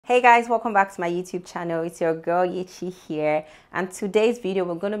Hey guys, welcome back to my YouTube channel. It's your girl Yechi here, and today's video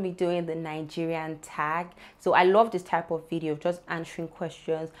we're going to be doing the Nigerian tag. So I love this type of video, just answering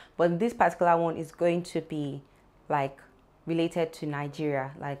questions, but this particular one is going to be like related to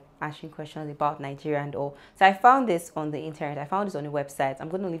Nigeria, like answering questions about Nigeria and all. So I found this on the internet. I found this on a website. I'm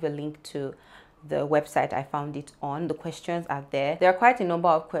going to leave a link to the website I found it on. The questions are there. There are quite a number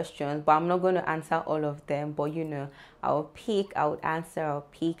of questions, but I'm not going to answer all of them. But you know, I would answer,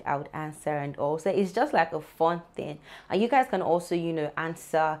 and also it's just like a fun thing. And you guys can also, you know,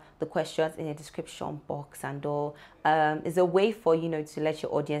 answer the questions in the description box and all. It's a way for, you know, to let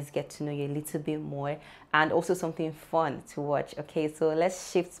your audience get to know you a little bit more, and also something fun to watch. Okay, so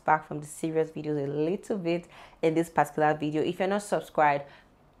let's shift back from the serious videos a little bit in this particular video. If you're not subscribed,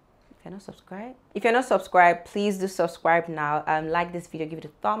 please do subscribe now. Like this video, give it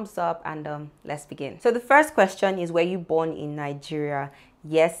a thumbs up, and let's begin. So the first question is, were you born in Nigeria?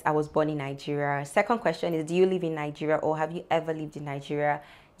 Yes, I was born in Nigeria. Second question is, do you live in Nigeria, or have you ever lived in Nigeria?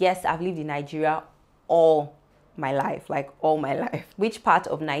 Yes, I've lived in Nigeria all my life, like all my life. Which part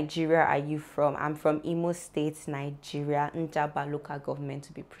of Nigeria are you from? I'm from Imo State, Nigeria, Njaba local government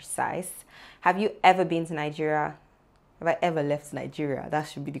to be precise. Have you ever been to Nigeria? Have I ever left Nigeria? That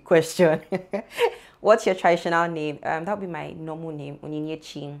should be the question. What's your traditional name? That would be my normal name,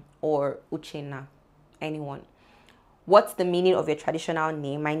 Onyinyechi or Uchenna, anyone. What's the meaning of your traditional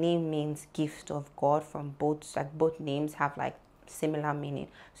name? My name means gift of God. From both, like both names have like similar meaning.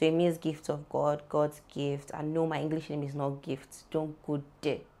 So it means gift of God, God's gift. And no, my English name is not gift. Don't go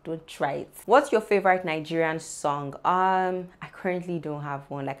there. Don't try it. What's your favorite Nigerian song? I currently don't have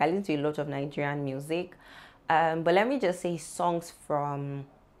one. Like I listen to a lot of Nigerian music. But let me just say songs from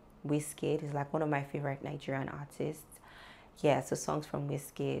Wizkid is like one of my favorite Nigerian artists. Yeah, so songs from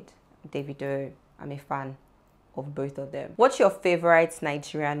Wizkid, Davido, I'm a fan of both of them. What's your favorite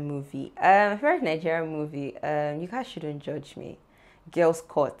Nigerian movie? Favorite Nigerian movie, you guys shouldn't judge me. Girls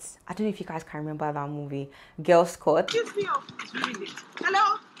Caught. I don't know if you guys can remember that movie. Girls Caught. Excuse me,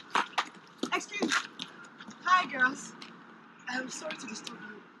 hello? Excuse me. Hi, girls. I'm sorry to disturb you.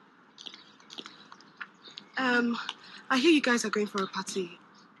 I hear you guys are going for a party.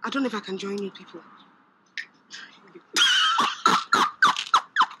 I don't know if I can join you people.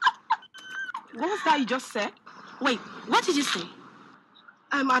 What was that you just said? Wait, what did you say?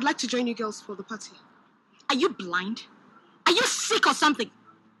 I'd like to join you girls for the party. Are you blind? Are you sick or something?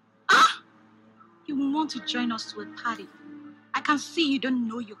 Ah! You want to join us to a party? I can see you don't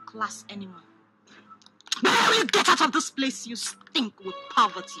know your class anymore. Now you get out of this place, you stink with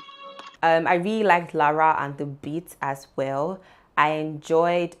poverty. I really liked Lara and the Beat as well. I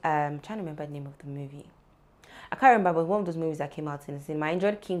enjoyed, trying to remember the name of the movie. I can't remember, but one of those movies that came out in the cinema. I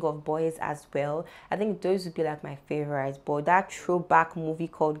enjoyed King of Boys as well. I think those would be like my favorites. But that throwback movie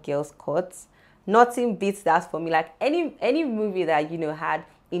called Girls Caught, nothing beats that for me. Like any movie that, you know, had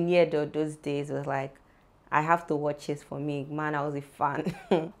in those days was like, I have to watch it for me. Man, I was a fan.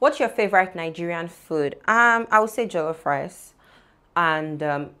 What's your favorite Nigerian food? I would say jollof rice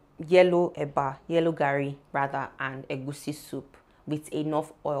and yellow gari rather, and egusi soup with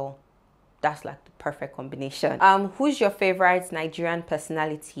enough oil. That's like the perfect combination. Who's your favorite Nigerian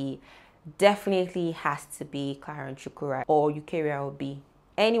personality? Definitely has to be Karen Chukura or Eukarya Obi.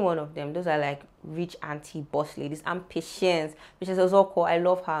 Any one of them. Those are like rich auntie boss ladies. And Patience, which is also cool. I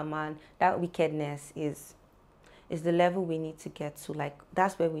love her, man. That wickedness is the level we need to get to. Like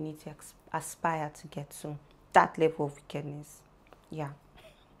that's where we need to aspire to get to. That level of wickedness. Yeah.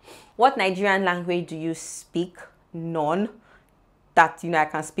 What Nigerian language do you speak? None. That, you know, I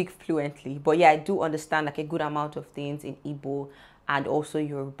can speak fluently. But yeah, I do understand like a good amount of things in Igbo and also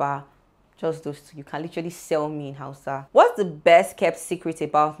Yoruba. Just those two. You can literally sell me in Hausa. What's the best kept secret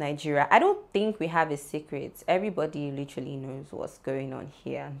about Nigeria? I don't think we have a secret. Everybody literally knows what's going on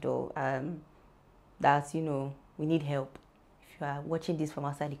here. Though that's, you know, we need help. If you are watching this from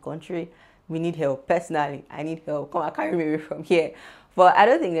outside the country, we need help. Personally, I need help. Come on, carry me away from here. But I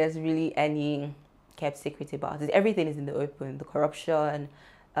don't think there's really any kept secret about it. Everything is in the open. The corruption,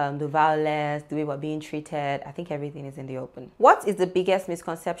 the violence, the way we're being treated. I think everything is in the open. What is the biggest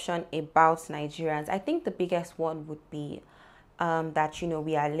misconception about Nigerians? I think the biggest one would be that, you know,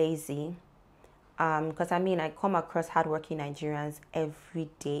 we are lazy. Because I mean, I come across hardworking Nigerians every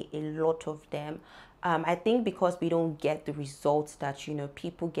day, a lot of them. I think because we don't get the results that, you know,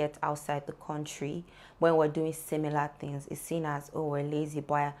 people get outside the country when we're doing similar things, it's seen as, oh, we're lazy,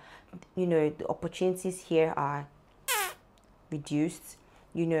 but, you know, the opportunities here are reduced.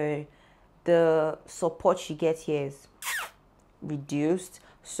 You know, the support you get here is reduced.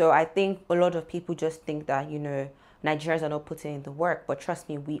 So I think a lot of people just think that, you know, Nigerians are not putting in the work, but trust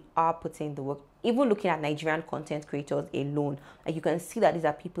me, we are putting in the work. Even looking at Nigerian content creators alone, like you can see that these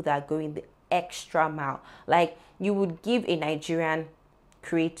are people that are going the extra mile. Like you would give a Nigerian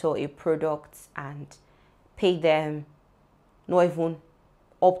creator a product and pay them not even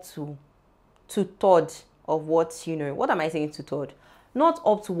up to 2/3 of what, what am I saying 2/3? Not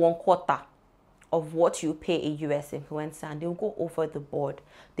up to 1/4 of what you pay a US influencer, and they'll go over the board.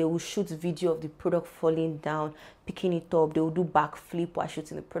 They will shoot video of the product falling down, picking it up. They will do backflip while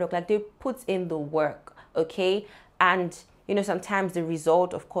shooting the product. Like they put in the work, okay? And sometimes the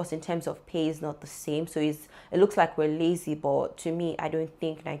result, of course, in terms of pay is not the same. So it looks like we're lazy, but to me, I don't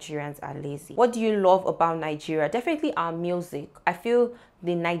think Nigerians are lazy. What do you love about Nigeria? Definitely our music. I feel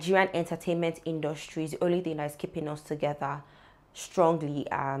the Nigerian entertainment industry is the only thing that is keeping us together strongly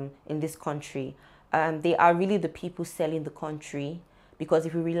in this country. They are really the people selling the country, because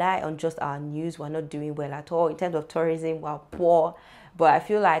if we rely on just our news, we're not doing well at all. In terms of tourism, we're poor. But I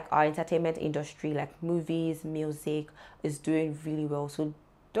feel like our entertainment industry, like movies, music, is doing really well. So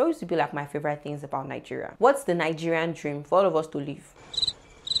those would be like my favorite things about Nigeria. What's the Nigerian dream? For all of us to live.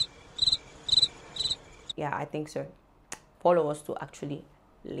 Yeah, I think so. For all of us to actually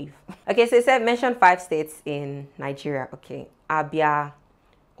live. Okay, so it said mention 5 states in Nigeria. Okay, Abia,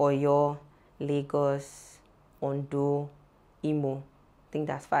 Oyo, Lagos, Ondo, Imo. I think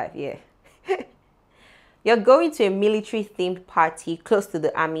that's 5, yeah. You're going to a military-themed party close to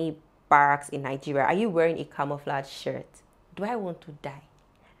the army barracks in Nigeria. Are you wearing a camouflage shirt? Do I want to die?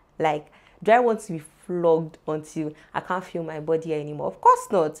 Like, do I want to be flogged until I can't feel my body anymore? Of course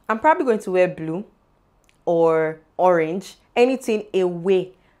not. I'm probably going to wear blue or orange, anything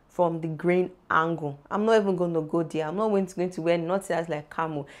away from the green angle. I'm not even going to go there. I'm not going to wear nothing that's like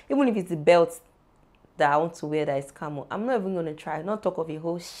camo. Even if it's the belt that I want to wear that is camo, I'm not even going to try. Not talk of a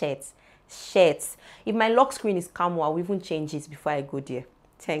whole shirts. If my lock screen is camo, I'll even change it before I go there.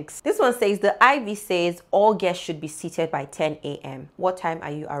 Thanks. This one says the IV says all guests should be seated by 10 a.m. What time are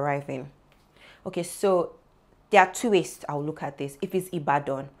you arriving? Okay, so there are 2 ways I'll look at this. If it's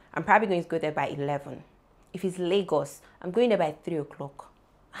Ibadan, I'm probably going to go there by 11. If it's Lagos, I'm going there by 3 o'clock.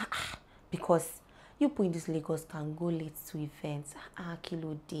 Because you people in this Lagos can go late to events.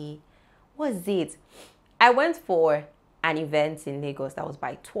 Kilo day. What's it? I went for an event in Lagos that was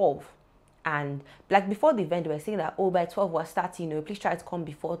by 12. And like before the event, they were saying that, oh, by 12 we're starting, please try to come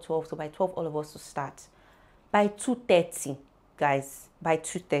before 12. So by 12, all of us will start. By 2:30, guys, by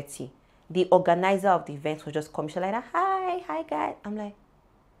 2:30, the organizer of the event was just coming. She's like, hi, guys. I'm like,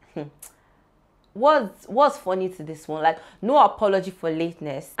 what's funny to this one? Like, no apology for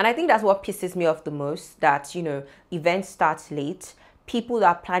lateness. And I think that's what pisses me off the most, that, events start late. People that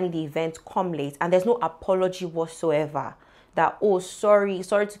are planning the event come late, and there's no apology whatsoever. That, oh, sorry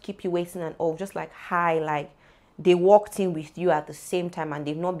to keep you waiting, and oh, just like, hi, like they walked in with you at the same time and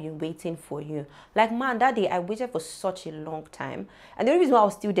they've not been waiting for you. Like, man, that day I waited for such a long time, and the only reason why I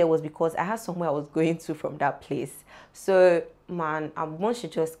was still there was because I had somewhere I was going to from that place. So man, once she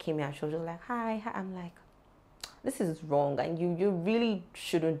just came in and she was just like, hi, I'm like, this is wrong, and you really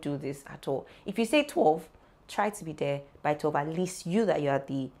shouldn't do this at all. If you say 12, try to be there by 12. At least you are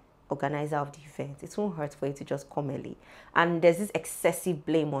the organizer of the event. It won't hurt for you to just come early. And there's this excessive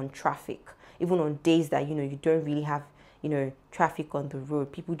blame on traffic, even on days that you don't really have traffic on the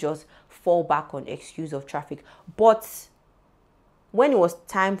road. People just fall back on excuse of traffic. But when it was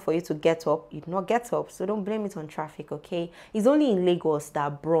time for you to get up, you did not get up. So don't blame it on traffic, okay? It's only in Lagos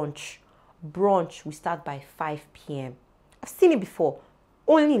that brunch will start by 5 p.m. I've seen it before.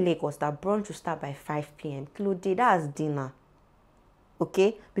 Only in Lagos that brunch will start by 5 p.m. Kilo day, that's dinner.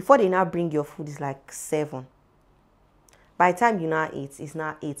 Okay, before they now bring your food, is like 7. By the time you now eat, it's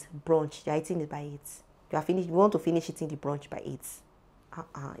now 8. Brunch, you're eating it by 8. You want to finish eating the brunch by 8.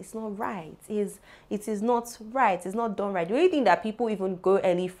 It's not right. It is not right. It's not done right. The only thing that people even go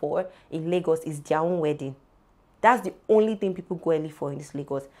early for in Lagos is their own wedding. That's the only thing people go early for in this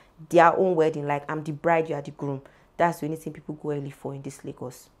Lagos. Their own wedding. Like, I'm the bride, you are the groom. That's the only thing people go early for in this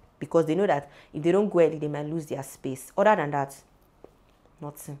Lagos. Because they know that if they don't go early, they might lose their space. Other than that,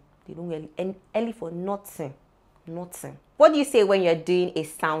 nothing. They don't go early for nothing. What do you say when you're doing a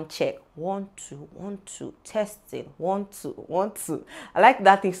sound check? 1 2 1 2 testing. 1 2 1 2. I like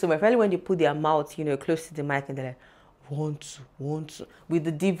that thing so much. Especially when they put their mouth, close to the mic, and they're like 1 2 1 2 with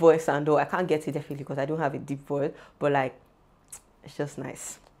the deep voice and all. I can't get it definitely because I don't have a deep voice, but like, it's just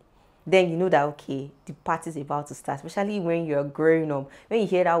nice. Then you know that, okay, the party's about to start, especially when you're growing up. When you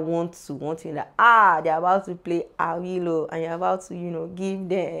hear that 1 2 1 2, you're like, they're about to play Awilo, and you're about to, give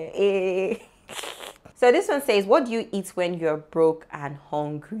them. So this one says, what do you eat when you're broke and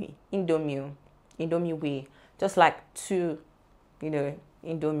hungry? Indomie way. just like 2,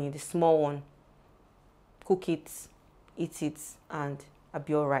 Indomie, the small one. Cook it, eat it, and I'll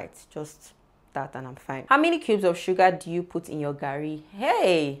be all right. Just that, and I'm fine. How many cubes of sugar do you put in your gari?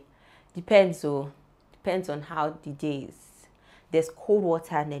 Hey, depends. Depends on how the day is. There's cold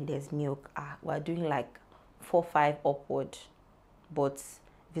water and then there's milk. We're doing like 4, 5 upward. But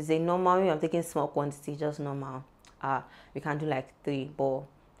if it's a normal, I'm taking small quantity, just normal. We can do like 3, but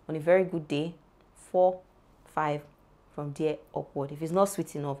on a very good day, 4, 5, from there upward. If it's not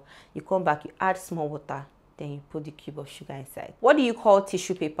sweet enough, you come back, you add small water, then you put the cube of sugar inside. What do you call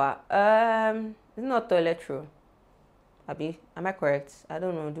tissue paper? It's not toilet roll. Am I correct? I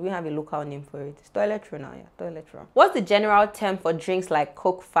don't know. Do we have a local name for it? It's toilet roll now, yeah, toilet roll. What's the general term for drinks like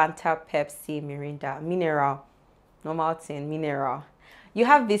Coke, Fanta, Pepsi, Mirinda? Mineral. Normal thing, mineral. You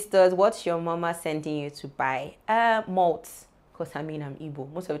have visitors. What's your mama sending you to buy? Malts. Because I'm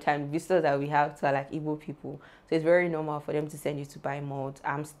Igbo. Most of the time, visitors that we have are like Igbo people. So it's very normal for them to send you to buy malt.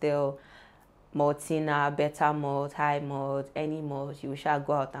 I'm still Maltina, Beta Malt, High Malt, any malt. You shall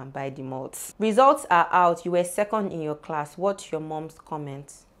go out and buy the malts. Results are out. You were second in your class. What's your mom's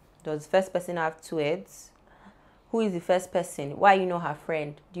comment? Does the first person have 2 heads? Who is the first person? Why you know her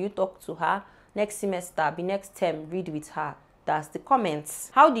friend? Do you talk to her? Next semester, be next term, read with her. That's the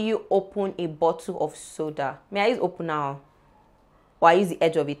comments. How do you open a bottle of soda? May I use open now? Or I use the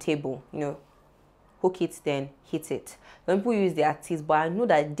edge of a table, hook it, then hit it. When people use their teeth, but I know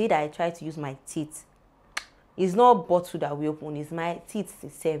that the day that I try to use my teeth, it's not bottle that we open, it's my teeth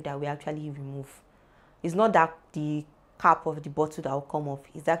itself that we actually remove. It's not that the cap of the bottle that will come off,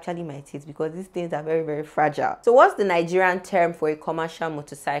 it's actually my teeth, because these things are very, very fragile. So what's the Nigerian term for a commercial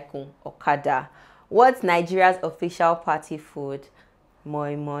motorcycle? Okada. What's Nigeria's official party food?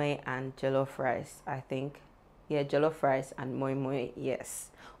 Moi moi and jollof rice, I think. Yeah, jollof rice and moi moi,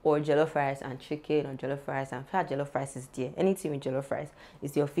 yes. Or jollof rice and chicken, or jollof rice and jollof rice is there. Anything with jollof rice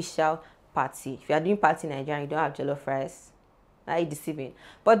is the official party. If you are doing party in Nigeria and you don't have jollof rice, that is deceiving.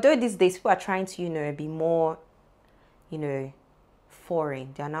 But though these days people are trying to, be more,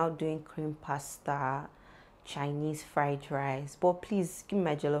 foreign. They are now doing cream pasta, Chinese fried rice. But please give me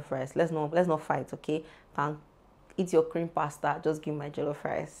my jollof rice. Let's not fight, okay? Eat your cream pasta, just give me my jollof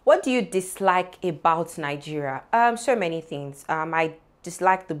rice. What do you dislike about Nigeria? So many things. I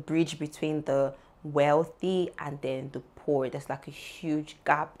dislike the bridge between the wealthy and then the poor. There's like a huge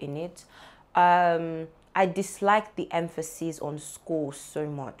gap in it. I dislike the emphasis on schools so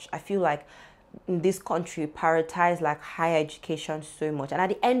much. I feel like in this country prioritize like higher education so much, and at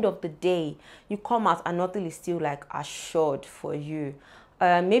the end of the day you come out and nothing is still like assured for you.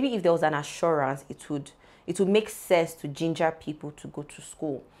 Maybe if there was an assurance, it would make sense to ginger people to go to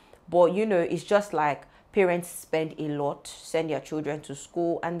school. But it's just like parents spend a lot, send their children to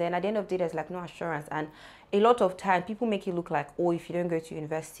school, and then at the end of the day there's like no assurance. And a lot of time people make it look like, oh, if you don't go to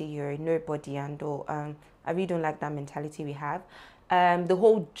university you're a nobody, and I really don't like that mentality we have. The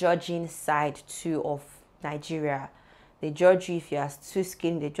whole judging side too of Nigeria. They judge you if you are too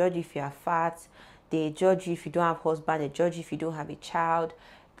skinny, they judge you if you are fat, they judge you if you don't have a husband, they judge you if you don't have a child,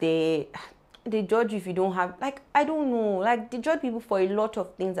 they judge you if you don't have, I don't know, they judge people for a lot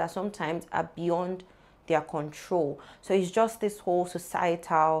of things that sometimes are beyond their control. So it's just this whole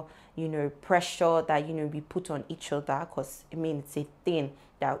societal, pressure that, we put on each other, because it's a thing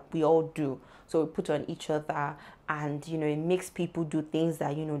that we all do. So we put on each other, and it makes people do things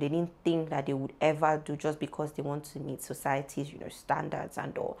that they didn't think that they would ever do, just because they want to meet society's standards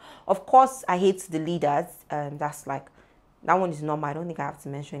and all. Of course, I hate the leaders. That's like, that one is normal. I don't think I have to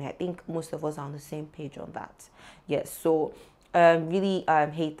mention it. I think most of us are on the same page on that. Yes. So really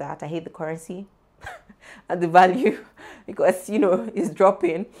hate that. I hate the currency and the value, because it's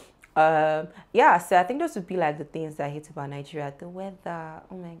dropping. Yeah, so I think those would be like the things that I hate about Nigeria. The weather,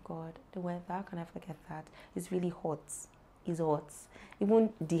 oh my god, the weather, how can I forget that? It's really hot. It's hot. Even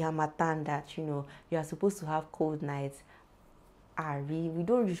the Hamatan that you are supposed to have cold nights, we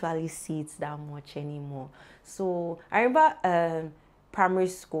don't usually see it that much anymore. So I remember primary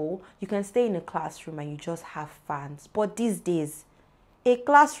school, you can stay in a classroom and you just have fans. But these days, a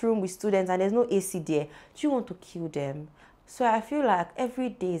classroom with students and there's no AC there, do you want to kill them? So I feel like every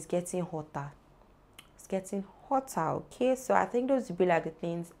day is getting hotter. It's getting hotter, okay? So I think those would be like the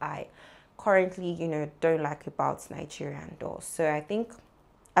things I currently, don't like about Nigeria and all. So I think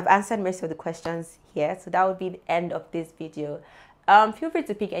I've answered most of the questions here. So that would be the end of this video. Feel free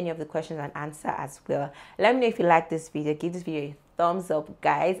to pick any of the questions and answer as well. Let me know if you like this video. Give this video a thumbs up,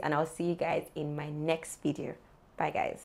 guys. And I'll see you guys in my next video. Bye, guys.